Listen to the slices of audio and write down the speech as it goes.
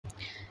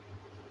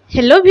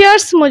Hello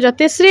viewers मो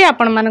ज्योतिश्री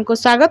आपण मानक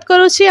स्वागत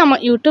करुच्ची आम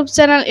यूट्यूब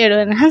चैनल एडो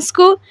एनहांस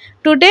को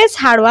today's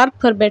hard work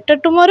for better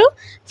tomorrow.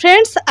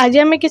 Friends आज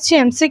आम किसी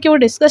एमसीक्यू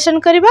डिस्कशन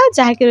करबा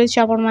जहाँकि रही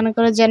आपण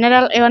मानकर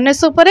जनरल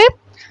अवेयरनेस उपरे।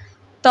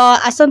 तो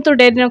आसतु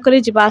डेरी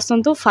नक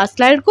आसतु फास्ट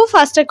स्लाइड को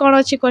फास्ट कौन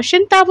अच्छी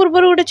क्वेश्चन ता पूर्व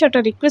गोटे छोट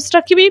रिक्वेस्ट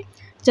रखी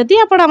जदि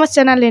आपण आम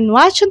चैनल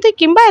नुआ अच्छा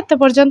किंबा एत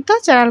पर्यंत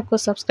चैनल को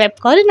सब्सक्राइब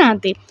करना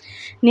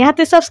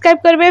निहाती सब्सक्राइब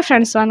करेंगे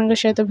फ्रेंड्स मान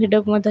सहित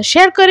वीडियो को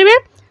शेयर करेंगे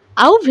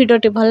आउ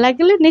वीडियोटी भल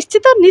लगे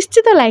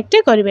निश्चित लाइकटे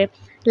करेंगे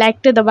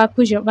लाइकटे दबा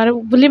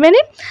भूलें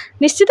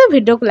निश्चित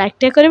वीडियो को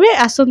लाइकटे करेंगे।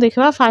 आसो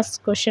देखा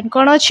फास्ट क्वेश्चन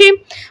कौन अच्छी।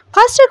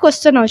 फास्ट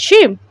क्वेश्चन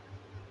अच्छी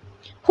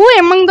who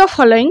among the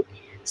following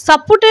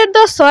supported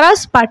the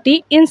Swaraj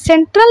party in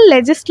central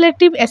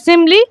legislative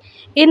assembly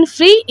in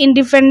free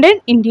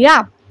independent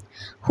India.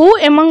 Who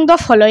among the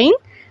following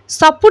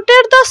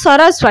supported the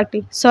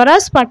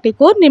Swaraj party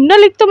को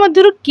निम्नलिखित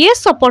मध्य किए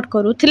सपोर्ट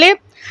करुथिले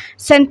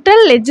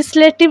सेंट्रल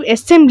लेजिस्लेटिव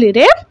असेंबली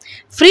रे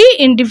फ्री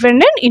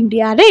इंडिपेंडेंट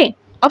इंडिया रे।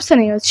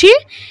 Option A अच्छी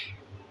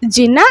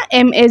जिना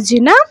M.A.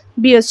 जिना,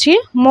 B अच्छी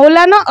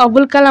मौलाना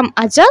अबुल कलाम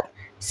आजाद,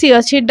 सी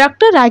अच्छी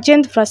doctor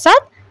Rajendra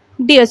Prasad,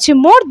 D अच्छी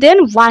more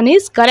than one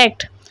is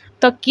correct.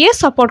 तो किए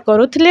सपोर्ट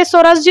करुथिले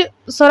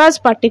स्वराज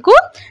पार्टी को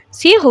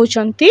सी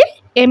होचंती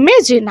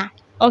M.A. जिना।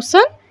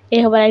 ऑप्शन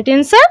ए हो राइट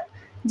आंसर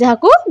जहाँ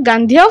को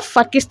गांधी ऑफ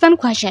पाकिस्तान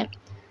कहा जाए।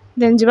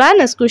 देन जवा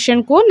नेक्स्ट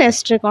क्वेश्चन को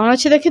नेक्स्ट कौन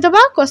अच्छे देखी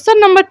दबा। Question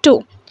number 2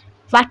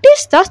 what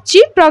is the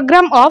chief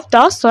programme of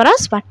the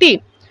Swaraj party.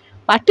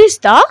 What is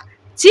the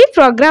chief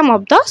programme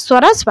of the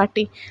Swaraj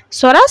party.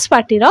 Swaraj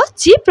party row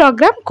chief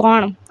programme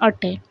कौन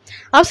अटे।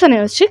 ऑप्शन ए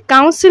अच्छी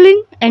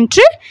काउंसिलिंग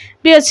एंट्री,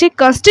 बी अच्छी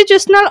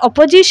कॉन्स्टिट्यूशनल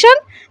ऑपोजिशन,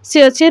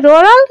 सी अच्छी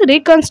रूरल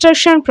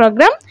रिकंस्ट्रक्शन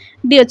प्रोग्राम,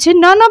 डी अच्छी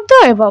none of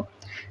the above.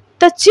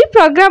 The chief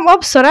programme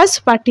of Swaraj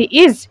party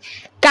is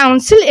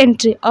council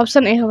entry.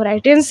 Option A हो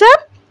right answer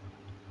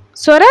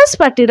Swaraj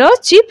party रो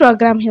chief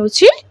programme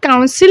हेउची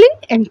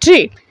counselling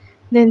entry.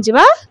 Then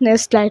जीवा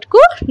next slide को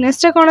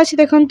next कौन अच्छी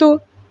देखंतु।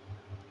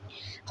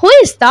 Who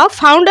is the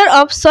founder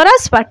of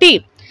Swaraj party.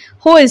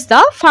 Who is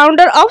the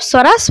founder of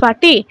Swaraj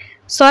party.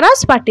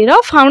 Swaraj party row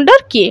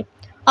founder किए।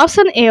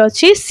 Option A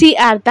अच्छी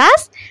C.R.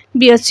 दास,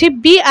 B अच्छी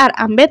B.R.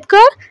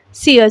 Ambedkar,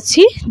 सी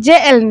अच्छी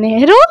J.L.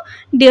 Nehru,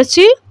 D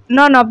अच्छी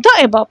नन ऑफ द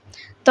एबव।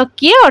 तो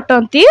किए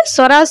अटंती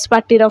स्वराज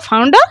पार्टी रो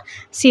फाउंडर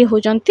सी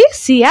होजंती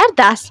C.R.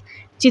 दास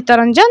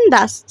चित्तरंजन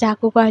दास जहाँ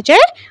को कहा जाए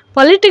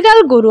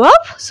political Guru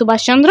of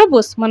Subhash Chandra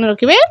Bose. मन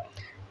रखिए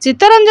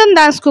चित्तरंजन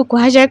दास को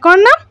कहा जाए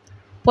कौन ना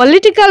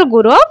political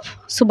Guru of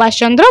Subhash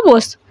Chandra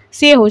Bose.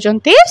 C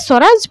होजंती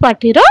Swaraj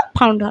party row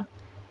founder.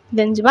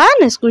 Then जवा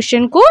नेक्स्ट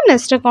क्वेश्चन को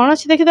नेक्स्ट कौन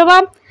अच्छी देखि दबा।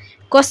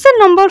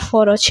 क्वेश्चन नंबर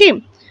 4 अच्छी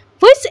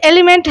which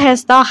element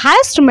has the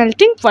highest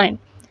melting point.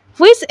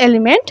 Which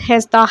element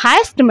has the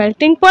highest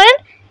melting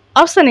point.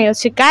 Option A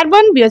अच्छी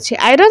कार्बन, बी अच्छी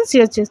iron, सी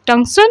अच्छी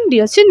टंगस्टन, डी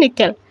अच्छी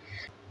निकेल।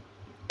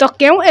 तो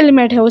क्यों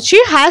एलिमेंट होची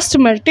हाईएस्ट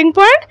मेल्टिंग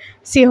पॉइंट।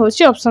 सी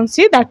होची option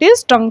see that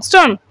is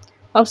tungsten.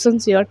 Option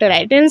C अटे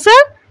right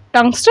answer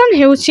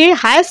tungsten होची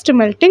highest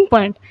melting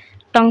point.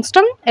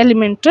 Tungsten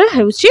element रे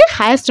होची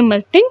हाईएस्ट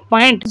मेल्टिंग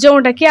पॉइंट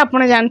जोटा कि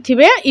आपण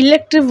जानथिबे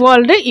इलेक्ट्रिक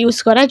बल्ब रे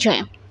यूज करा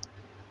जाय।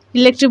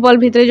 इलेक्ट्रिक बल्ब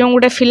भितर जो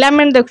गोटे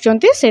फिलामेंट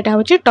देखुचंती सेटा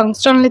होची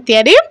टंगस्टन ले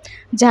तयारी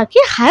जहा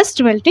कि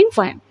हाईएस्ट मेल्टिंग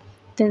पॉइंट।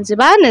 देन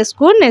जेबा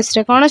नेक्स्ट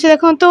रे कोन अछि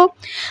देखंतो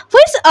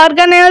which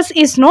organelles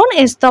is known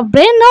as the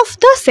brain of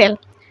the cell.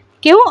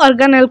 क्यों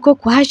ऑर्गेनेल को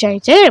कहा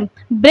जाए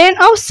brain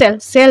of cell.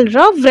 Cell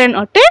row brain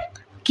अटे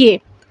किए।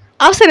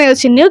 ऑप्शन ए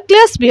अछि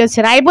न्यूक्लियस, बी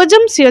अछि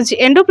राइबोसोम, सी अछि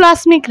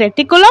एंडोप्लाज्मिक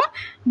रेटिकुलम,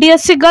 डी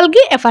अछि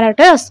गोल्गी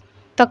एपारेटस।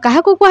 तो कहा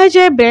को कहा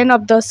जाए ब्रेन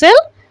ऑफ द सेल।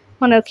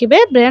 मन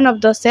रखिबे ब्रेन ऑफ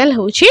द सेल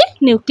होछि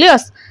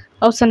न्यूक्लियस।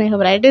 ऑप्शन ए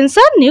हो राइट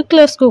आंसर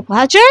न्यूक्लियस को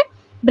कहा जाए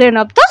brain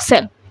of the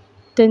cell.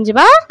 Then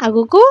जिबा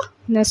आगु को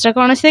नेक्स्ट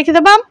कोन अछि देखि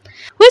दबा।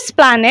 Which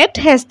planet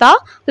has the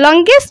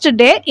longest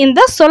day in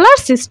the solar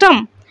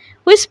system.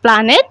 Which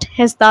planet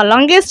has the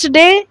longest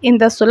day in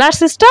the solar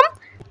system?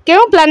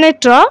 क्यों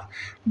प्लैनेट रो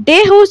डे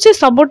होछि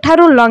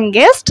सबठारु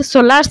लॉन्गेस्ट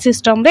सोलार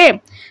सिस्टम रे।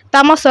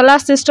 तम सोलार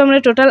सिस्टम रे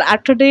टोटल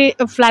 8टी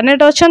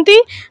प्लैनेट अछंती।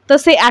 तो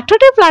से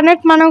 8टी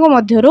प्लैनेट मानको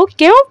मध्यरु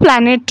क्यों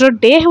प्लैनेट रो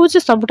day होछि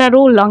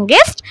सबठारु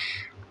लॉन्गेस्ट।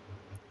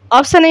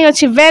 ऑप्शन ए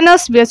अछि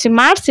वेनस, बी अछि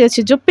मार्स, सी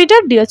अछि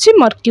जुपिटर, डी अछि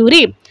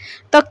मर्क्यूरी।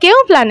 तो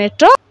क्यों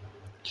प्लैनेट रो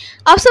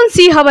option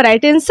C hub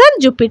right answer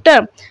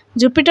Jupiter.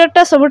 Jupiter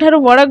टा सबठारु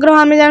बड़ ग्रह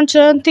आम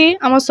जानते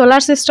आम सोलार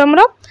सिस्टम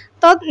रो।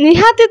 तो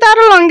निहाती तार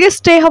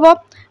लॉन्गेस्ट डे हम।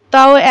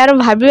 तो यार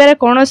भाविबार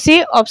कौन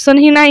सी ऑप्शन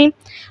ही नहीं।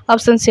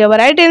 Option C hub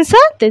right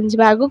answer. Then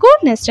जब आगु को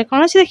नेक्स्ट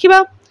कौन अच्छी देखा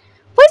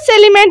which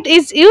element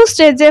is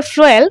used as a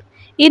fuel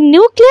in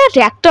nuclear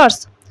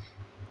reactors.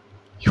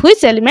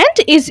 Which element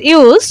is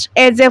used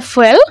as a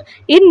fuel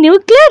in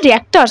nuclear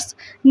reactors.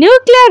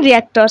 Nuclear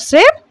reactors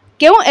रे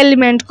क्यों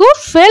element को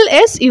फ्यूएल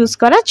एज यूज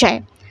करा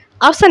जाए।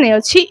 ऑप्शन ए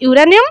अच्छी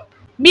यूरेनियम,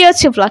 बी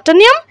अच्छी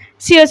प्लूटोनियम,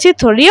 सी अच्छी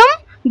thorium,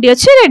 D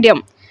अच्छी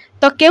radium.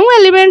 तो क्यों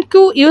एलिमेंट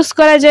को यूज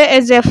करा जाए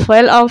as a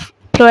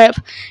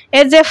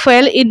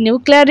fuel in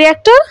nuclear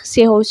reactor.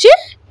 सी होची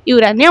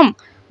यूरेनियम।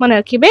 मन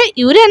रखिबे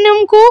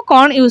यूरेनियम को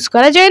कौन यूज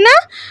करा जाए ना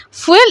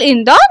fuel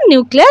in the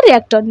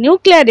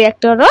nuclear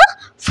reactor row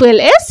fuel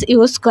S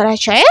use करा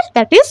जाए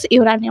दैट इज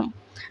यूरेनियम।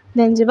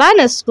 देन जिबा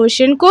नेक्स्ट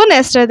क्वेश्चन को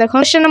नेक्स्ट देखो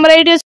क्वेश्चन नंबर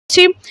 8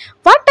 अछि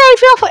what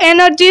type of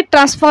energy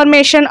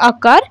transformation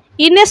occur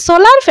in A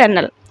solar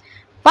panel.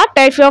 What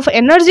type of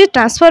energy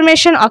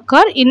transformation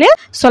occur in a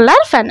solar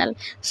panel?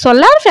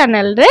 Solar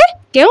panel रे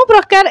केउ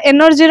प्रकार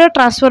energy रो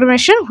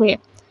transformation हुए।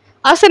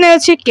 Option A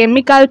अछि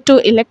chemical to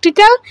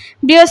electrical,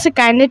 B अछि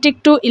kinetic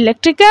to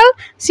electrical,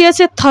 सी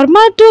अछि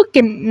thermal to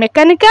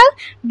mechanical,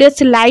 D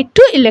अछि light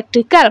to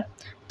electrical.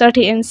 तो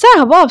एठी आंसर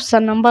हबो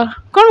ऑप्शन नंबर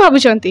कोन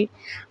भाबुचंती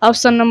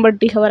ऑप्शन नंबर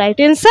डी हबो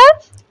राइट आंसर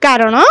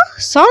कारण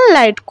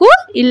सनलाइट को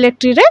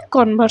इलेक्ट्रिक रे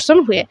कन्वर्सन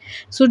हुए।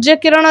 सूर्य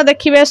किरण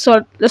देखिए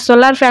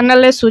सोलार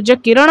पैनल रे सूर्य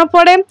किरण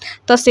पड़े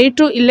तो से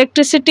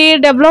इलेक्ट्रिसिटी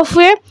डेवलप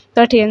हुए।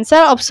 तो ये आंसर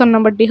ऑप्शन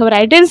नंबर डी हो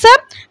right answer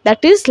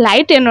that is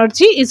light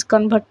energy is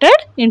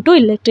converted into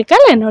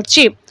electrical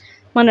energy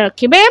मन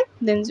रखिबे।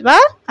 देन जबा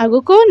आगु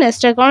को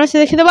नेक्स्ट कोन से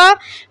देखि देबा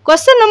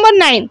question number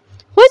 9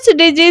 which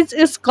disease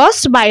is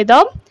caused by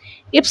the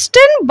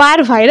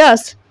एप्स्टेन-बार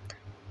virus.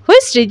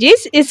 Which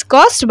disease is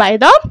caused by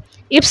the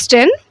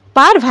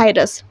एप्स्टेन-बार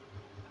virus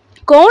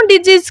कौन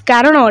disease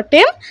कारण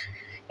अटे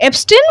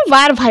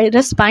एप्स्टेन-बार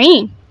वायरस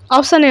पाई।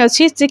 ऑप्शन ए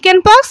अछि चिकन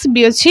पॉक्स,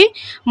 बी अछि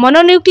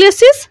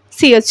मोनोन्यूक्लियोसिस,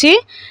 सी अछि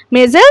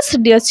मेजल्स,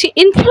 डी अछि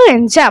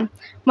इन्फ्लुएंजा।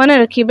 मन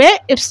रखिबे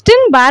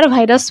एप्स्टेन-बार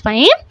वायरस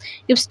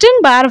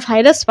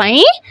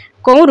पाई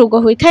कौन रोग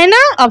होई थाए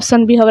ना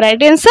ऑप्शन बी हो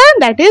right answer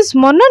that is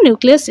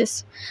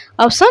mononucleosis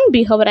option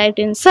B हो राइट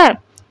आंसर।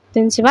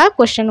 देन जिबा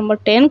क्वेश्चन नंबर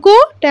 10 को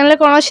 10 ले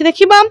कोन अछि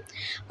देखिबा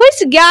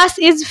which gas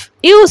is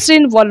used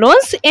in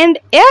balloons and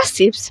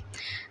airships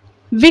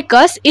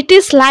because it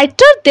is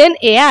lighter than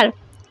air।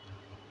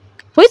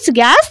 Which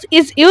gas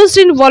is used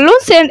in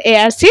balloons and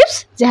airships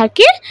जहा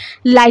कि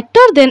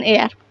lighter than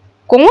air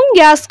कौन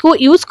gas को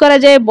use करा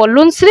जाए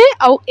balloons रे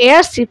और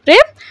airship रे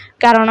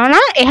कारण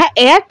ना एहा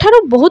एयर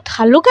थारो बहुत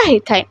हल्का हे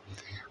थाए।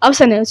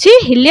 ऑप्शन अछि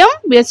हीलियम,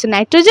 बी अछि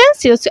नाइट्रोजन,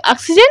 सी अछि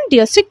ऑक्सीजन, डी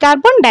अछि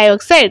कार्बन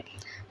डाइऑक्साइड।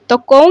 तो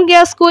कौन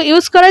गैस को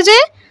यूज करा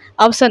जाए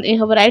ऑप्शन ए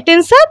हो right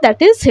answer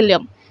that is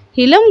helium.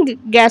 Helium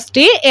gas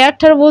T air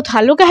थारो बहुत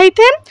हल्का हे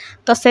थाए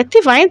तो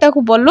सेथि पई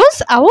ताको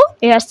balloons आउ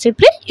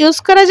एयरशिप रे यूज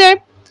करा जाए।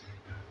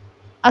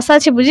 आशा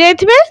अछि बुझि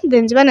जाइथिबे।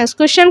 देन जबा नेक्स्ट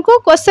क्वेश्चन को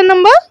question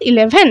number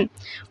 11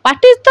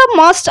 what is the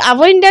most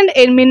abundant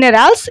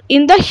minerals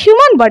in the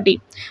human body.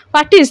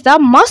 What is the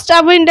most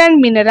abundant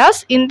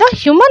minerals in the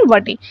human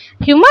body.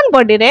 Human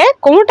body रे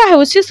कोनटा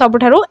हेउछि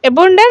सबठारो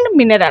अबंडेंट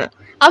मिनरल।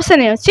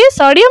 ऑप्शन ए अछि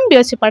sodium, B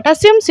अछि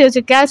potassium, सी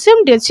अछि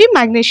calcium, D अछि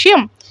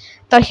magnesium.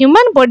 तो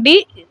human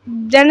body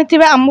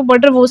जानिथिबे हम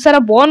body रे बहुत सारा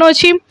बोन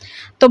अछि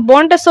तो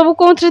बोन टा सब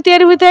कोन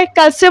तैयारी होई थाए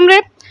कैल्शियम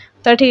रे।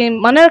 तो एठी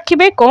मन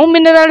रखिबे कौन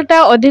मिनरल टा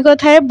अधिक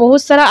थाए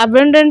बहुत सारा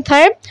अबंडेंट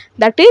थाए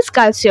that is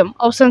calcium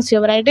option C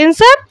right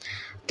answer.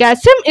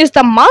 Calcium is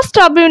the most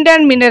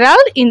abundant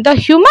mineral in the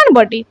human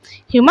body.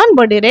 Human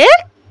body रे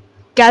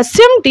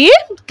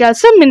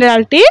calcium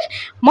mineral T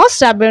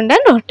most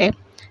abundant होते।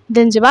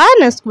 देन जबा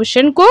नेक्स्ट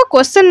क्वेश्चन को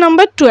question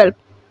number 12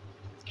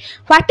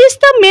 what is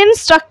the main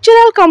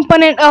structural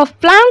component of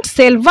plant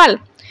cell wall.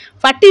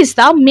 What is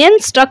the main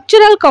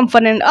structural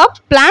component of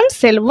plant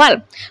cell wall?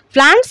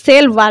 Plant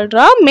cell wall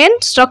row main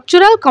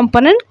structural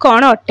component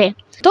कौन अटे।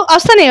 तो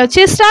option A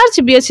अछि starch,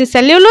 B अछि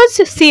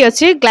cellulose, सी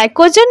अछि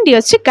glycogen, D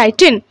अछि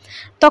chitin.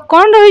 तो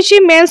कौन रही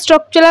main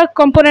structural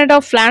component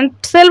of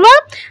plant cell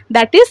wall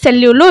that is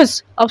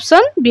cellulose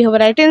option B हो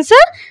right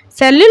answer.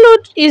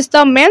 Cellulose is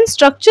the main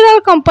structural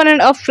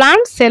component of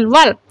plant cell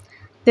wall.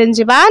 Then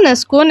जिबा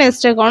next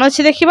कौन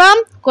अछि देखिबा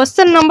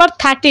question number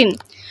 13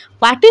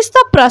 What is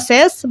the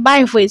process by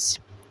which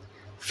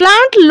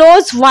plant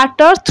lose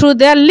water through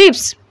their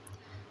leaves?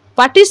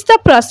 What is the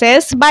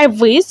process by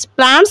which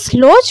plants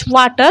lose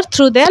water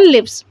through their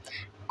leaves?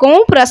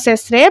 कौन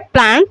process रे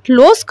plant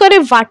loss करे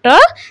water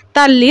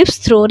ता leaves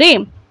through रे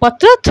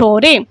पत्र through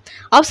रे।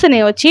 Option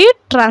A अछि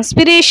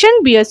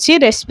transpiration, B अछि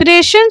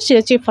respiration, सी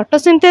अछि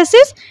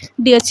फोटोसिंथेसिस,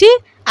 डी अछि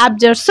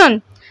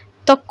एब्जॉर्प्शन।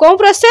 तो कौन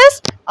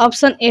प्रोसेस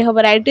ऑप्शन ए हो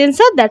right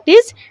answer that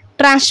is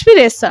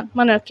transpiration.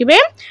 मन रखिबे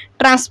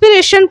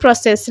ट्रांसपिरेशन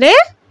प्रोसेस रे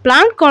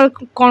प्लांट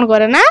कौन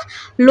करे ना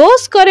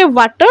लॉस करे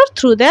वाटर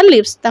थ्रू द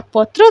लीव्स ता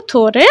पत्र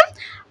थ्रू रे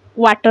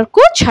वाटर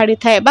को छाड़ी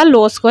थाए बा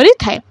लॉस करी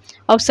थाए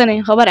ऑप्शन ए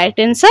हो राइट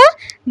आंसर।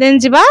 देन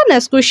जिबा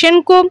नेक्स्ट क्वेश्चन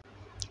को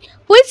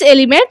which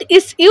element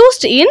is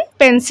used in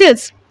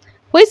pencils.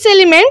 Which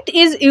element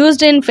is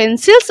used in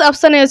pencils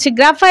option A अछि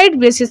ग्राफाइट,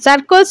 बी अछि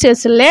चारकोल, सी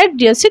अछि लेड,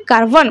 डी अछि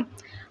कार्बन।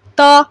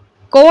 तो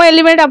कौन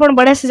एलिमेंट आपण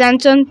बढ़िया से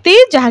जानचंती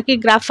जहा कि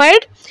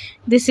graphite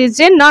this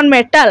is a non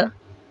metal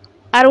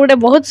are गोटे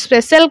बहुत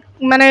स्पेशल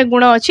माने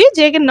गुण अछि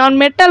जे कि नॉन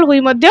मेटल हुई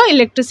मध्य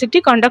इलेक्ट्रिसिटी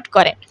कंडक्ट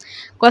करे।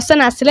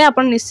 क्वेश्चन आसिले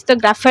आपण निश्चित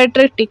ग्राफाइट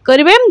रे टिक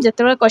करिवे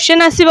जेतेबे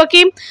क्वेश्चन आसीबो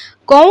कि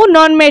कौन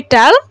नॉन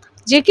मेटल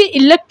जे कि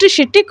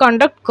इलेक्ट्रिसिटी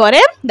कंडक्ट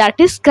करे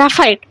दैट इज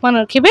ग्राफाइट। मन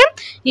रखिबे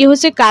ये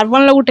होसे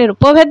कार्बन लो गोटे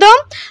रूपभेद।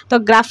 तो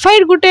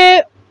ग्राफाइट गोटे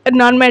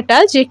नॉन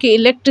मेटल जे कि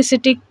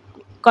इलेक्ट्रिसिटी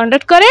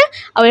कंडक्ट करे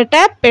और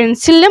एटा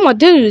पेंसिल ले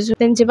मध्य यूज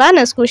देन जिबा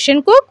नेक्स्ट क्वेश्चन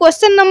को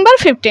question number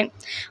 15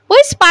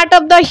 which part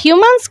of the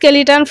human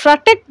skeleton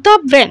protect the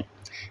brain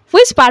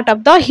which part of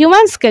the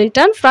human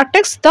skeleton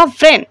protects the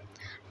brain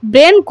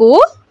brain को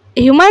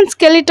human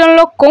skeleton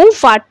लो कौन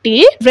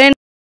party brain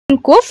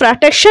को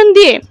protection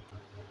दिए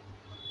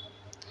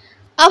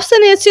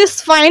option A अछि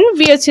spine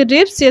B अछि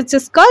ribs सी अछि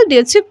school D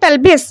अछि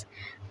pelvis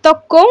तो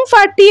कौन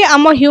पार्टी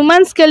आम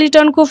ह्यूमन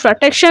स्केलेटन को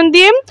प्रोटेक्शन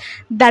दिए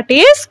दैट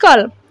इज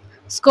स्कल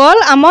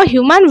स्कल आम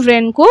ह्यूमन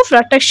ब्रेन को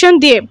प्रोटेक्शन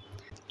दिए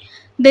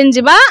देन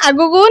जिबा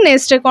आगो को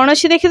नेक्स्ट कोन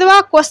अछि देखिदबा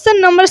question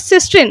number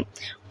 16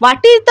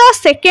 what is the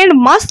second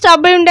most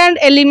abundant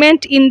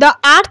element in the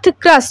earth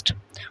crust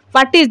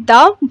what is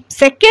the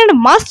second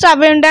most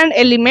abundant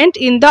element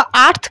in the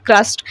earth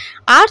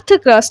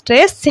crust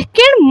रे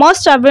second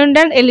most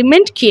abundant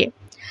element किए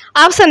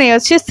option A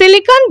अछि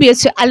silicon B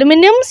अछि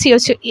aluminium सी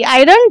अछि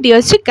iron D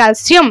अछि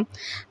calcium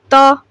तो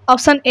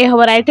option A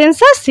हो right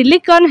answer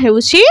silicon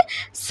हेउछि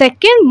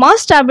second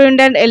most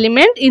abundant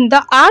element in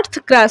the earth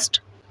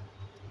crust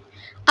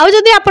आउ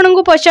जदि आपन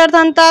को पचार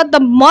थांता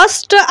the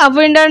most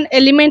abundant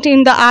element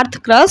in the earth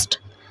crust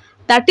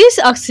that is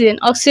oxygen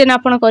oxygen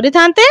आपन करि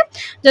थांते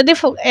जदि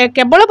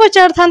केवल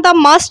पचार थांता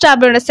मोस्ट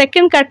अबंडेंट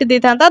सेकंड काटि दे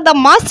थांता the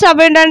most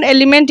abundant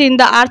element in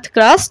the earth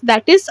crust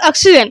that is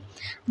oxygen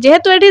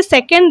जेहेतु एटी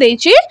सेकंड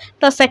देछि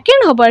तो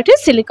सेकंड होबो एटी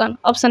सिलिकॉन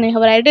ऑप्शन ए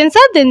होबो राइट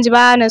आंसर देन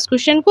जिबा नेक्स्ट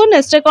क्वेश्चन को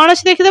नेक्स्ट कोन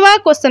अछि देखि देबा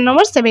question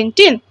number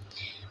 17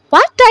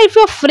 what type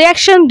of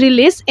reaction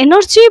release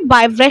energy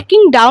by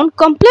breaking down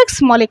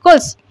complex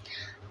molecules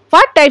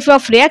what type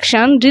of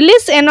reaction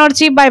release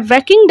energy by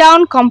breaking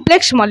down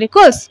complex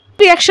molecules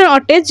reaction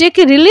अटे जे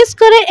कि release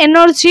करे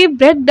energy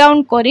break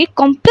down करी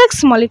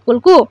complex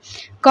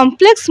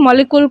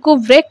molecule को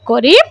break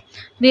करी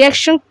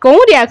reaction को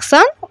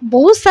reaction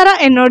बहुत सारा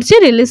energy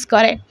release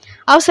करे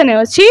ऑप्शन ए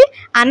अछि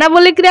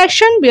एनाबॉलिक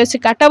रिएक्शन बी अछि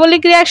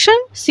कैटाबॉलिक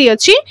रिएक्शन सी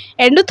अछि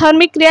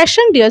एंडोथर्मिक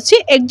रिएक्शन डी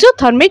अछि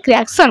एक्सोथर्मिक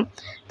रिएक्शन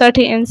तो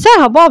एठी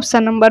आंसर हबो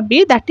option number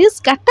B that is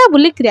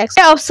catabolic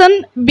reaction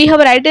option B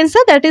हबो right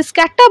answer that is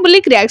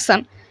catabolic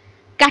reaction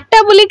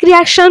Catabolic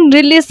reaction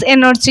release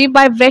energy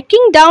by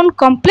breaking down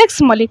complex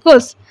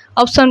molecules.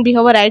 Option B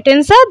hover right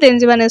answer. Then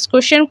the next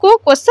question को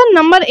question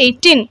number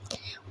 18.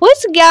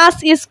 Which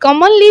gas is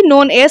commonly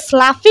known as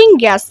laughing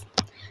gas?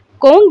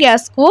 कौन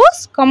gas को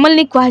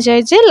commonly कहा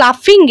जाए जे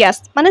laughing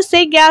gas माने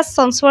से gas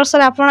संस्पर्श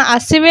रे आपण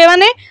आसीबे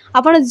माने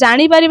आपण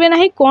जानि परिबे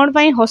नाही कोन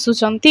पई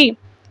हसुचंती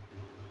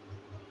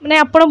माने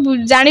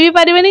आपण जानि भी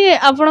परिबेनी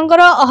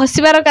आपणकर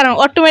हसिबार कारण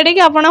ऑटोमेटिक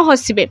आपण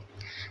हसिबे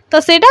तो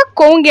सेटा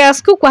कौन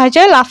गैस को कहा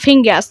जाए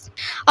लाफिंग गैस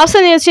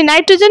ऑप्शन ए अछि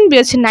नाइट्रोजन बी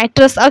अछि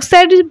नाइट्रस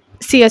ऑक्साइड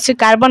सी अछि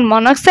कार्बन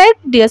मोनोऑक्साइड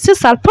डी अछि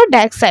सल्फर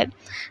डाइऑक्साइड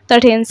तो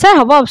आंसर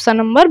हबो option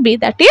number B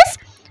that is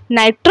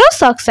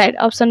nitrous oxide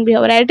option B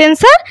हबो राइट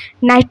आंसर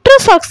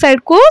नाइट्रस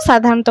ऑक्साइड को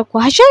साधारणतः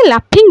कहा जाए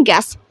लाफिंग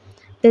गैस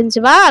देन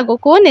जबा आगो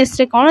को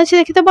नेक्स्ट कोन अछि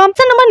देखि त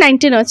ऑप्शन नंबर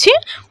 19 अछि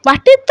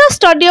what is the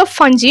study of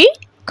fungi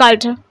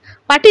called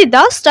what is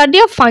the study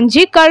of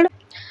fungi called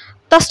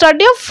the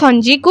study of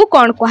fungi को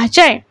कौन कहा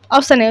जाए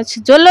ऑप्शन ए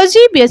अछि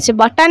जूलॉजी बी अछि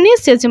बॉटनी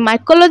सी अछि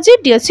माइकोलॉजी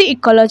डी अछि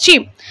इकोलॉजी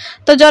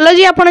तो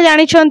जूलॉजी आपण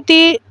जानि छंती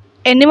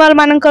एनिमल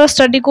मानकर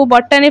स्टडी को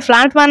बॉटनी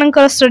प्लांट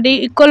मानकर स्टडी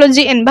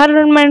इकोलॉजी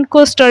एनवायरनमेंट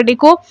को स्टडी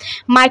को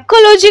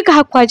माइकोलॉजी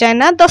कहा कहा जाए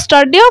ना the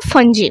study of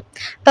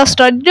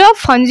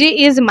fungi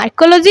is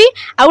mycology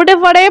आउटे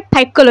पड़े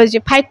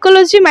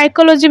फाइकोलॉजी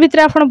माइकोलॉजी भितर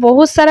आपण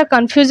बहुत सारा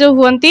कंफ्यूज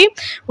हुंती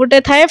उटे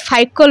थाए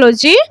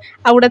फाइकोलॉजी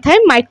आउटे थाए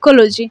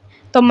माइकोलॉजी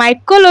तो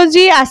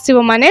माइकोलॉजी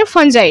आसीबो माने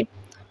फंजाई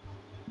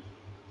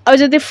और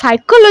जदि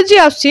फाइकोलॉजी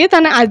आसी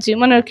ताने आजी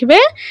मन रखिबे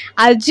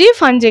आजी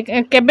फंजी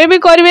केबे भी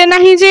करबे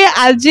नाही जे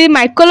आजी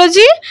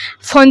माइकोलॉजी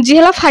फंजी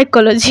हला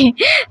फाइकोलॉजी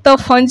तो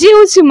फंजी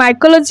होची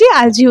माइकोलॉजी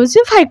आजी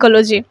होची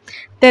फाइकोलॉजी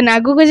देन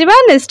आगु को जिबा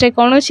नेक्स्ट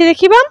कोन अछि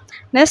देखिबा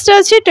नेक्स्ट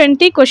अछि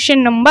 20 question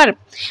number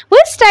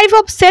which type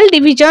of cell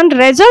division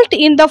result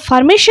in the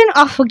formation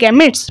of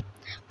gametes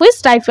Which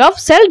type of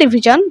cell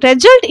division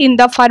result in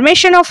the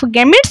formation of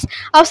gametes?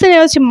 Option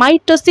A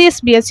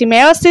mitosis, B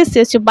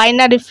meiosis, C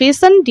binary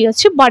fission, D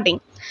budding.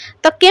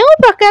 तो केउ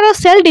प्रकार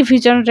cell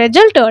division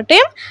result अटे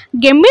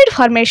gamete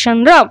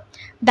formation row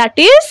that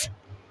is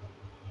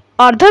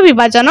अर्ध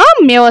विभाजन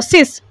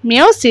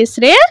meiosis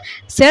रे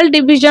cell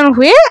division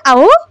हुए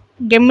आउ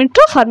gamete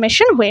रो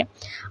formation हुए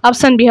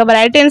ऑप्शन बी हबो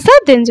राइट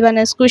आंसर देन जिबा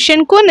नेक्स्ट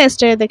क्वेश्चन को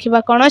नेक्स्ट देखिबा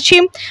कोन अछि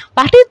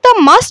what is the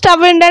most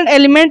abundant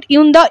element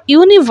in the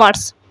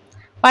universe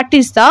What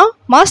is the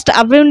most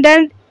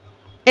abundant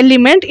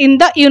element in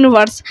the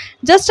universe?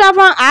 Just आप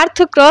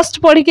earth crust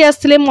पढ़ी के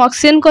आसले मु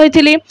ऑक्सीजन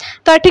कहिथिली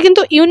तो एठी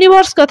किंतु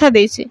यूनिवर्स कथा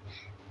देछि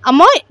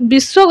हम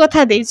विश्व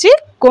कथा देछि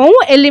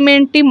कोउ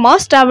एलिमेंट टी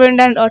मोस्ट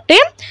अबंडेंट अटे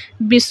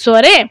विश्व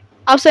रे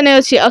ऑप्शन ए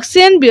अछि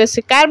ऑक्सीजन बी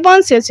अछि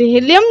कार्बन सी अछि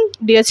हीलियम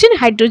डी अछि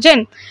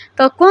हाइड्रोजन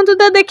तो कोंतु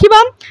तो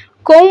देखिबा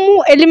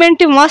कोउ element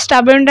T most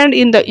abundant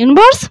in the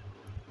universe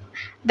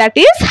that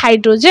is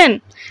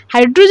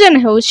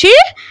hydrogen होछि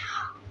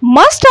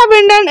most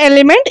abundant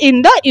element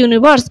in the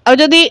universe और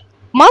जदि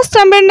most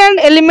abundant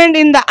element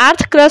in the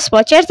earth crust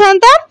पचार था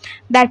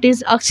दैट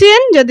इज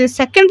ऑक्सीजन जदि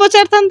सेकंड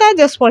पचार था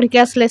जस्ट पढ़ के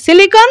आसले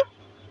सिलिकॉन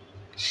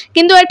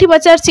किंतु एठी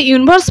पचार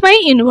यूनिवर्स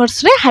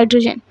यूनिवर्स रे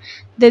हाइड्रोजन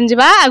देन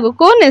जबा आगो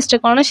को नेक्स्ट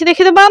कौन अच्छी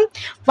देखि दबा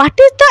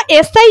what is the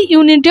SI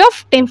unit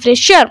of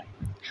temperature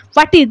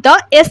what is the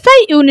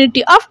SI unit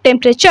of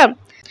temperature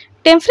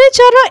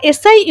temperature row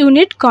SI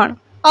unit कौन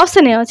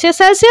ऑप्शन ए अच्छे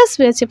सेल्सियस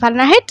बी अच्छे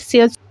फारेनहाइट सी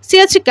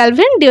अच्छे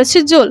केल्विन डी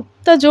अच्छे जूल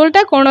तो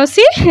जूलटा कौन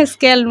सी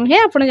स्केल नुहे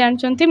आप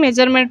जानते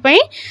measurement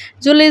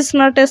joule is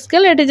not a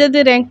scale ये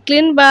जदि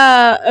रैंकलिन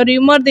बा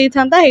र्यूमर दे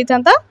था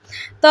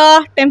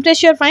तो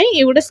टेम्परेचर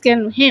ये गोटे स्केल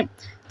नुहे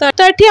तो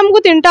ये आमको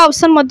 3टा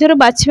ऑप्शन मध्य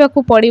बाछा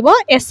पड़ो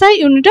एसआई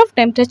यूनिट ऑफ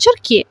टेम्परेचर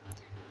किए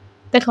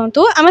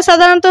देखो आम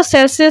साधारणतः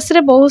सेल्सियस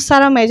रे बहुत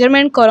सारा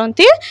मेजरमेंट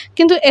करती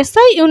किंतु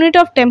एसआई यूनिट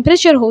ऑफ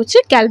टेम्परेचर हूँ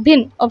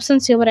kelvin option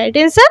C right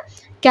answer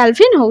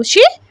kelvin हूँ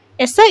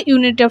एसआई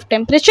यूनिट ऑफ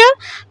टेम्परेचर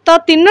तो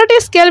 3टी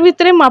स्केल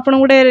भितर मुझे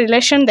गोटे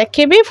रिलेशन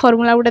देखेबी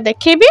फॉर्मूला गोटे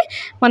देखेबी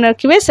मन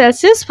रखिए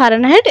सेल्सियस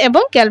फारेनहाइट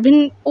एवं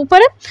केल्विन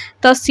उपर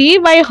तो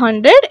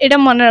C/100 एटा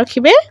मन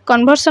रखिए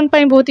कन्वर्सन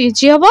बहुत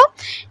इजी हम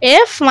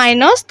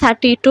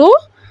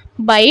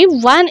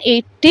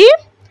F-32/180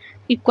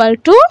 equal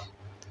to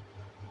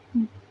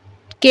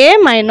K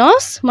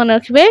minus मन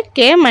रखिए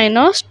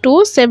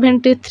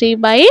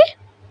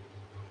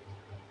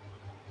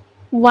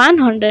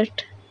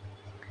K-273/100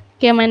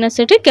 K minus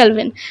eighty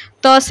kelvin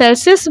तो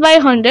Celsius bye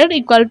 100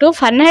 equal to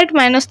Fahrenheit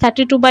minus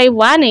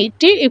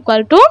 32/180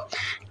 equal to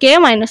K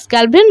minus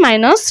kelvin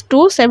minus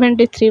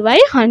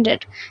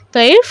 273/100 तो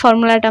ये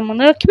फॉर्मूलाटा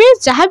मन रखिए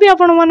जहाँ भी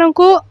आपण मन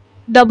को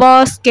दब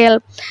स्केल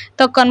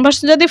तो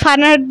कन्वर्सन जदि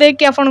फारेनहाइट दे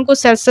कि आपन को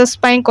सेल्सियस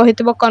पई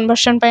कहितबो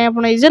कन्वर्सन पई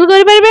आपण इजिल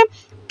करि परबे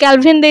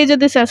केल्विन दे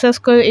जदि सेल्सियस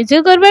को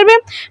इजिल करि परबे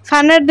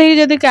फारेनहाइट दे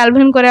जदि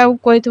केल्विन करा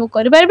कहितबो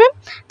करि परबे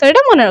तो एटा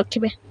मन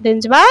रखिबे देन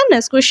जबा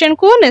नेक्स्ट क्वेश्चन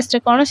को नेक्स्ट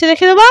कोन से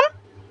देखि दबा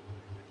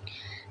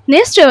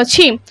नेक्स्ट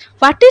अच्छी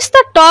what is the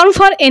term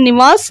for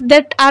animals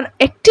that are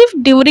active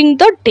during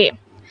the day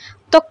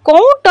तो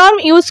कौन टर्म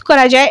यूज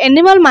करा जाए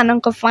एनिमल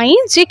मानक पई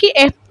जे कि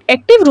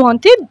एक्टिव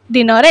रहंती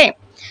दिन रे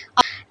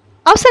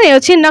ऑप्शन ए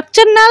अछि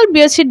नक्टर्नल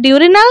बी अछि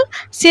ड्यूरिनल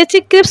सी अछि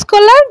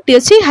क्रिप्सकुलर डी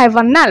अछि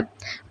हाइबरनल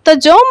तो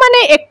जो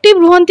माने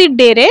एक्टिव रहंती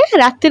डे रे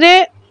राति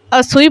रे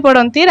सुई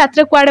पड़ंती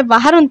राति रे कुआडे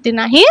बाहरंती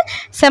नाही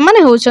से माने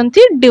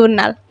होचंती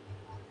ड्यूरिनल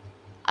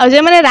आ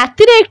जे माने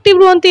राति रे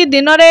एक्टिव रहंती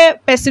दिन रे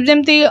पैसिव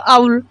जेमती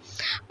आउल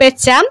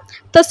पेचा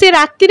तो सी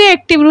राति रे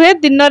एक्टिव रुहे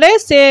दिन रे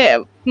से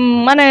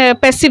माने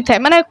पैसिव थाए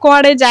माने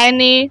कुआडे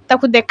जाएनी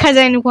ताकू देखा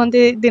जाएनी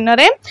कहते दिन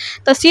रे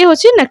तो सी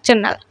होची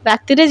नक्टर्नल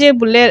राति रे जे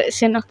बुले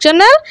से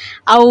नक्टर्नल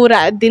आउ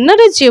दिन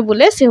रे जे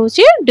बुले से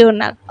होची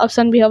ड्यूरिनल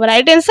ऑप्शन बी हो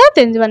right answer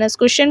then next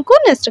question को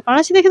नेक्स्ट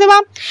कोन से देख देबा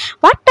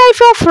what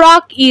type of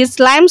rock is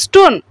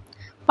limestone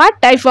what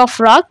type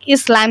of rock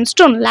is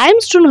limestone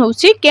limestone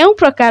होची केउ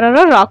प्रकार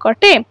रो रॉक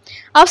अटे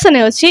ऑप्शन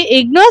ए अछि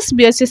इग्नियस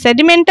बी अछि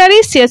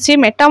सेडिमेंटरी सी अछि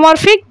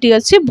मेटामॉर्फिक डी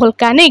अछि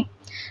वोल्केनिक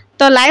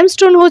तो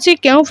लाइमस्टोन होची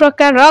केउ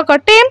प्रकार रॉक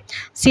अटे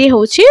सी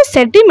होची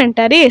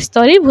सेडिमेंटरी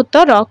स्तरीभूत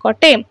रॉक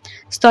अटे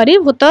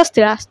स्तरीभूत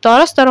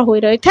स्तर स्तर होई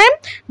रही थाए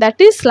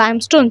दैट इज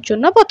लाइमस्टोन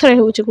चूर्ण पत्थर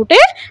होची गुटे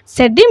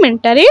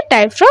सेडिमेंटरी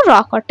टाइप रो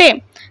रॉक अटे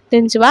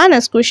देन जबा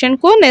नेक्स्ट क्वेश्चन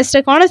को नेक्स्ट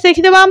कोन से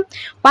देखि देबा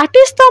what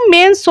is the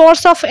main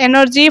source of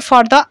energy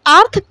for the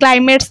earth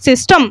climate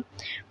system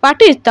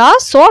what is the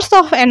source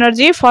of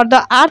energy for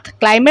the earth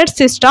climate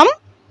system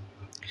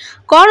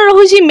कौन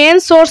रहुची main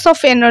source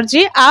of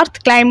energy earth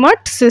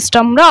climate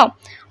system row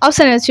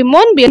option अछि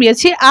moon B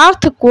अछि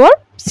earth core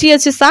C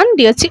अछि सन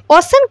D अछि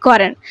ocean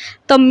current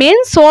तो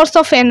main source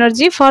of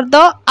energy for the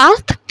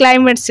earth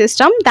climate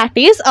system that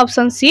is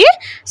option C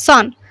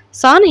sun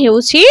sun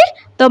हेउची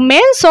the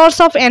main source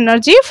of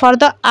energy for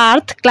the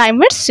earth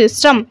climate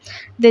system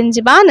then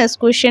jiba next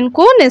question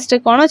ko next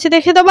kon achi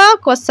dekhe daba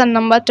question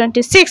number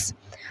 26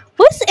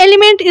 which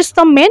element is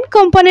the main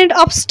component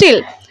of steel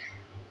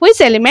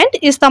which element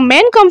is the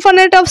main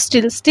component of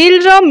steel steel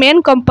ro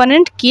main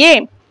component kiye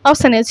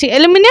option achi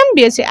aluminum b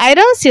achi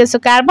iron c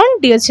achi carbon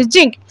d achi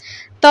zinc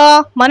तो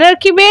मन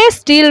रखिए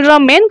steel रो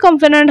main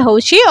component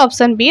होची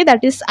option B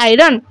that is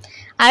iron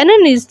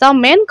iron is the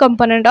main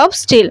component of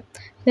steel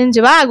then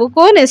जबा आगो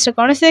को next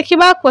कोन से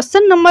देखिबा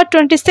question number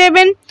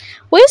 27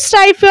 which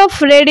type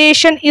of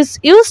radiation is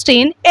used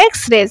in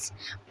x-rays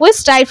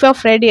which type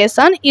of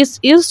radiation is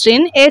used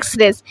in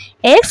x-rays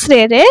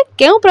x-ray रे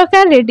केउ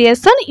प्रकार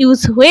radiation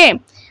use हुए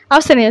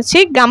option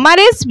अछि गामा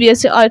रेज बी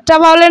अछि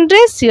अल्ट्रावायलेट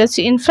रेज सी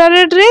अछि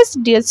इंफ्रारेड रेज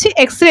डी अछि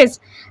एक्स-रेज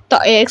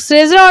तो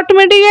X-rays रे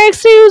automatic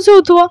x-ray use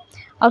होथुवा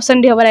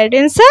option D हो राइट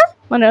आंसर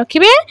मन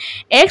रखिबे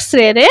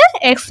एक्स-रे रे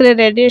एक्स-रे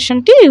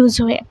रेडिएशन टी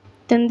यूज हुए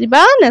देन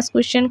दिबा नेक्स्ट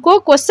क्वेश्चन को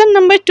question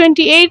number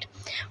 28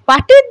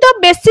 what is the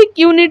basic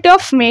unit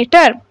of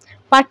matter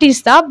what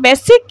is the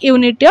basic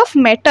unit of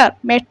matter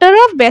matter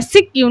of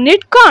basic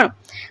unit cone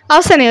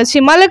option A अछि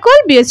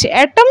molecule B अछि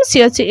atom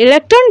C अछि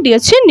electron D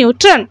अछि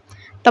neutron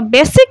तो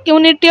basic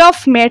unit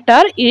of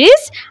matter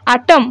is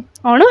atom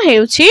अणु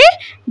हेउछि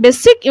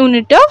basic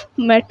unit of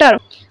matter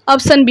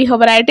option B हो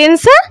right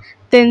answer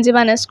then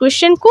जीवा next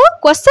question को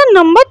question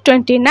number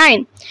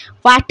 29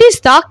 what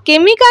is the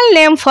chemical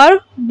name for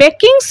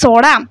baking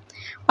soda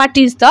what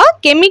is the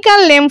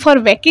chemical name for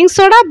baking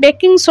soda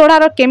baking soda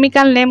row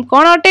chemical name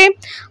कोन अटे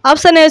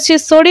option A अछि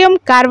sodium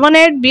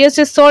carbonate B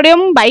अछि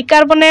sodium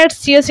bicarbonate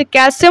सी अछि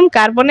calcium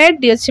carbonate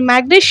D अछि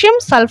magnesium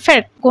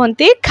sulphate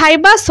कोनती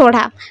खाइबा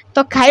soda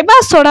तो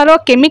खाइबा soda रो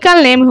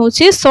chemical name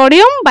होछि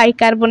sodium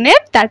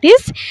bicarbonate that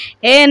is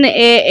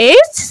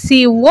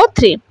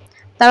NaHCO3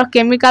 तार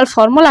केमिकल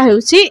फार्मूला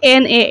होछि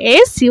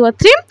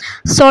NaHCO3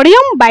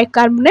 sodium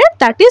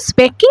bicarbonate that is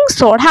baking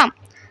soda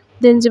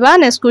then जीवा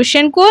नेक्स्ट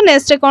क्वेश्चन को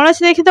नेक्स्ट कोन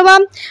अछि देखि दबा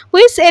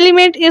which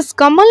element is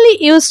commonly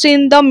used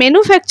in the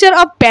manufacture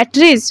of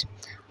batteries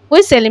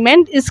which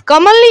element is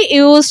commonly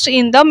used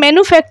in the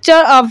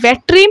manufacture of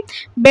battery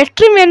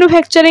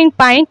manufacturing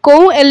पाई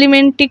को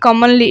element T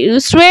commonly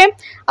used हुए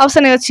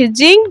option A अछि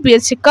zinc B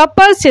अछि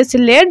copper C अछि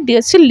lead D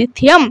अछि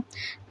lithium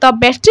तो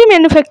battery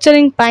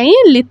manufacturing पाई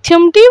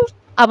lithium T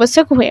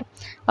आवश्यक हुए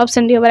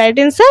option D right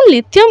answer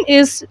lithium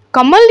is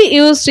commonly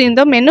used in the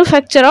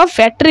manufacture of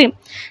battery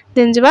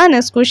then जीवा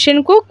next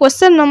question को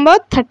question number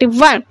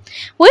 31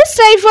 which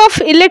type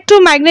of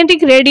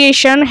electromagnetic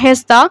radiation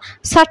has the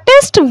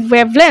shortest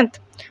wavelength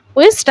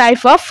which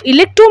type of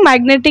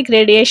electromagnetic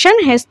radiation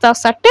has the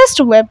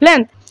shortest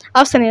wavelength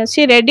option A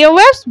अछि radio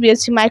waves B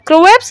अछि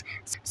microwaves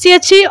सी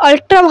अछि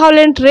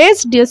ultraviolet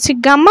rays D अछि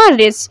gamma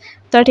rays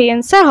तो ठीक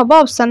answer हबो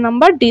option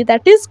number D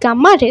that is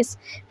gamma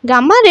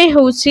ray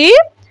होछि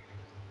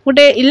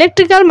गोटे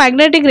electrical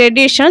magnetic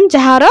radiation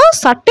जहार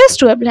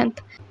शॉर्टेस्ट वेवलेंथ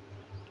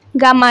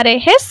गामा रे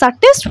है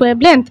शॉर्टेस्ट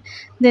वेवलेंथ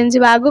देन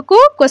जीवा आगो को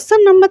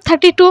question number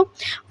 32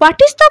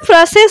 what is the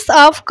process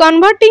of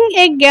converting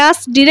A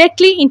gas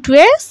directly into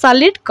A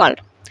solid called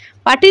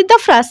what is the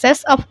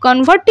process of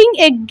converting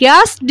A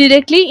gas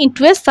directly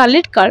into A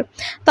solid called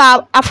तो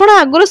आपण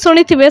आगरो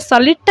सुनिथिबे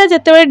solid ता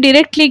जतेबे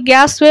directly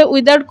gas हुए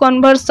without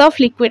converse of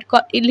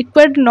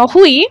liquid न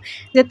हुई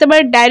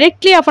जतेबे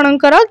directly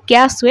आपणकर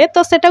gas हुए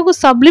तो सेटा को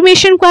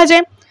सब्लिमेशन कहा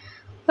जाय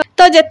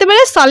तो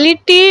जितेबाला सॉलिड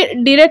टी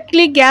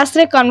डायरेक्टली गैस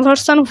रे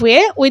कन्वर्सन हुए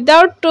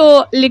विदाउट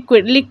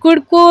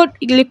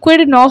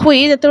लिक्विड न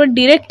हुई जिते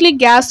डायरेक्टली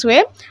गैस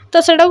हुए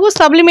तो सेटा को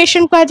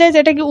सब्लिमेशन कहा जाए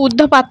जेटा कि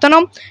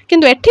ऊर्ध्वपातन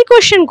किंतु एठी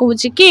क्वेश्चन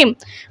कहूची कि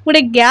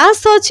गोटे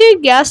गैस अछि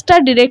गैस टा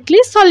डायरेक्टली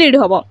सॉलिड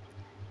होबो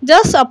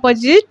जस्ट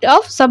अपोजिट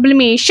ऑफ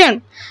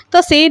सब्लिमेशन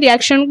तो से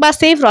रिएक्शन बा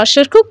से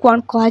प्रोसेस को कोन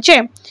कहा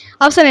जाए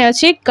ऑप्शन ए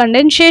अछि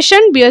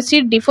कंडेंसेशन बी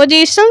अछि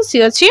डिफोजिशन सी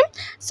अछि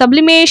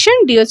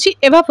सब्लिमेशन डी अछि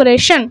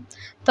एवापोरेशन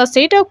तो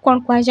सेटा कोन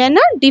कहा जाए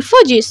ना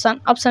डिफोजिशन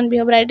ऑप्शन बी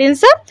राइट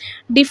आंसर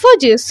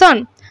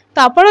डिफोजिशन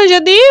तो आपण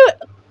जदी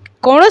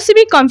कोनोसी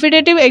भी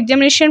कॉम्पिटिटिव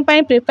एग्जामिनेशन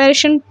पई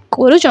प्रिपरेशन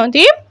करू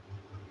चंती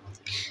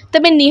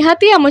तबे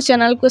निहाती हम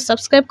चैनल को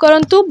सब्सक्राइब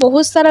करंतु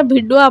बहुत सारा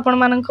वीडियो आपण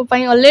मानक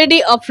पई ऑलरेडी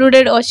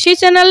अपलोडेड अछि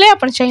चैनल ले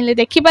आपण चाहिले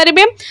देखि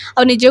परिबे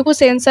और निजे को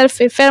से आंसर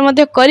प्रिपेयर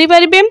मध्ये करि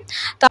परिबे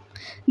तो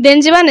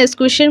देन जीवा नेक्स्ट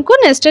क्वेश्चन को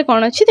नेक्स्ट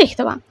कोन अछि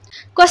देखितबा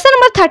क्वेश्चन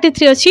नंबर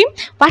 33 अछि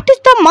what is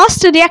the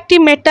most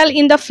reactive metal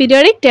in the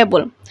periodic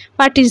table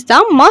what is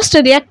the most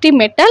reactive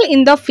metal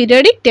in the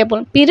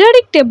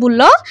periodic table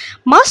low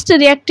most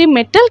reactive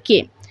metal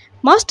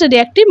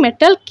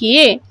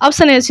किए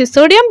option A अछि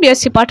sodium B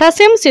अछि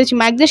potassium सी अछि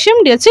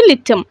magnesium D अछि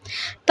lithium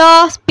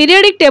तो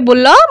periodic table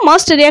लो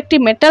most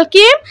reactive metal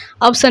किए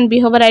option B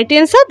होबा right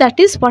answer that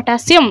is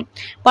potassium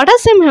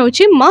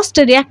होछि most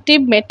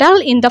reactive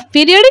metal in the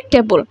periodic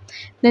table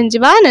then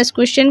जीवा नेक्स्ट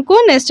क्वेश्चन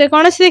को नेक्स्ट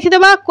कोन से देखि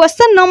देबा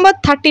question number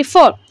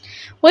 34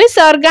 which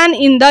organ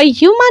in the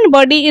human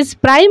body is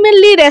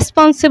primarily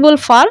responsible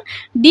for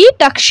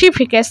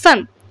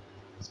detoxification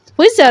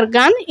which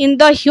organ in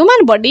the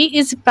human body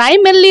is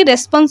primarily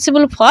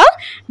responsible for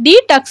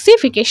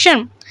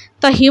detoxification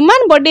तो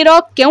human body रो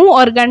केउ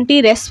organ T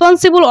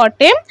responsible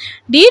अटे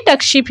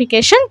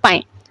detoxification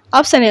pi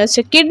option A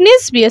अछि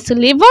kidneys B अछि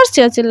liver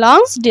सी अछि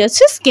lungs D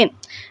अछि skin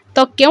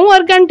तो केउ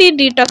organ T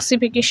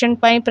detoxification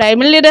पाई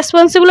primarily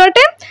responsible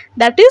अटे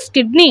that is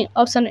kidney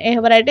option A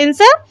है right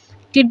answer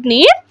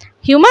kidney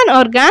human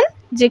organ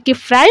जे कि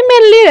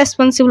प्राइमरली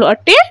रेस्पोंसिबल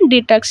अटे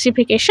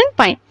डिटॉक्सिफिकेशन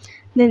पाई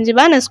देन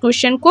जीवा नेक्स्ट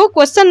क्वेश्चन को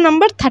question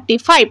number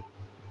 35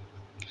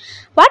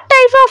 what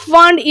type of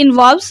bond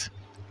involves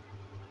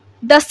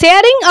the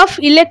sharing of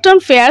electron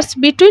pairs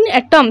between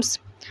atoms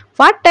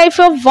What type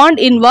of bond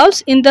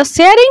involves in the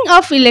sharing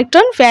of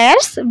electron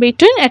pairs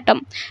between atom?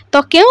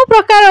 तो केउ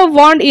प्रकार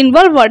bond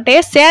involve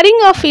बटे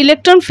sharing of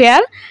electron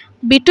pair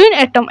between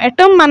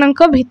atom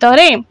मानक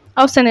भितरे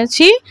option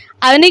अछि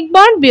ionic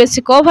bond B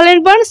अछि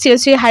covalent bond C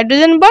अछि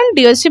hydrogen bond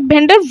D अछि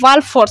वैन डर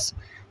वाल्स फोर्स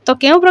तो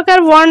केउ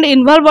प्रकार बॉन्ड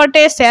इन्वॉल्व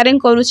बटे शेयरिंग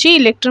करूची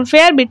electron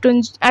pair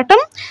between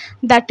atom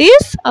that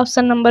is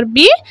option number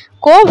B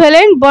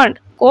covalent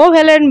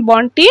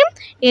Bond tea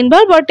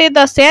involve बटे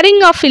the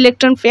sharing of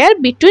electron pair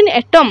between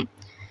atom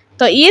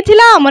तो ये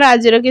थिला हमर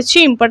आजर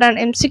किछि इंपोर्टेंट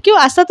एमसीक्यू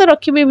आशा तो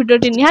रखिबे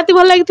वीडियोटी निहाती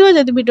भल लागितो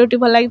जदि वीडियोटी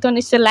भल लागितो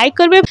निश्चय लाइक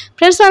करबे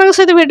फ्रेंड्स मानक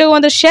सहित वीडियो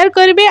को शेयर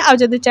करबे आ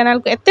जदि चैनल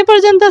को एते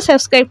पर्यंत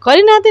सब्सक्राइब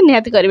करि नाते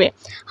निहाती करबे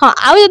हां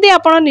आ जदि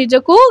आपण निज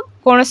को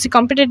कोनोसी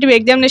कॉम्पिटिटिव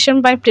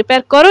एग्जामिनेशन पय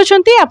प्रिपेयर करू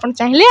छंती आपण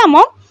चाहिले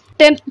हम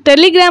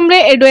टेलीग्राम रे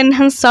एडु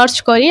एनहांस सर्च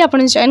करी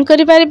आपण जॉइन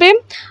करि पारिबे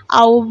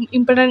आउ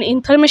इंपोर्टेंट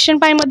इन्फॉर्मेशन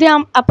पाई मध्ये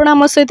आपण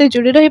हम सहित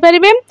जुड़ी रही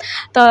पारिबे।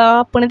 तो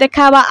पुणे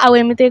देखा आउ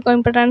एमिते एक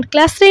इंपोर्टेंट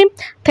क्लास रे।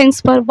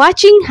 Thanks for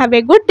watching, have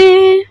a good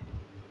day.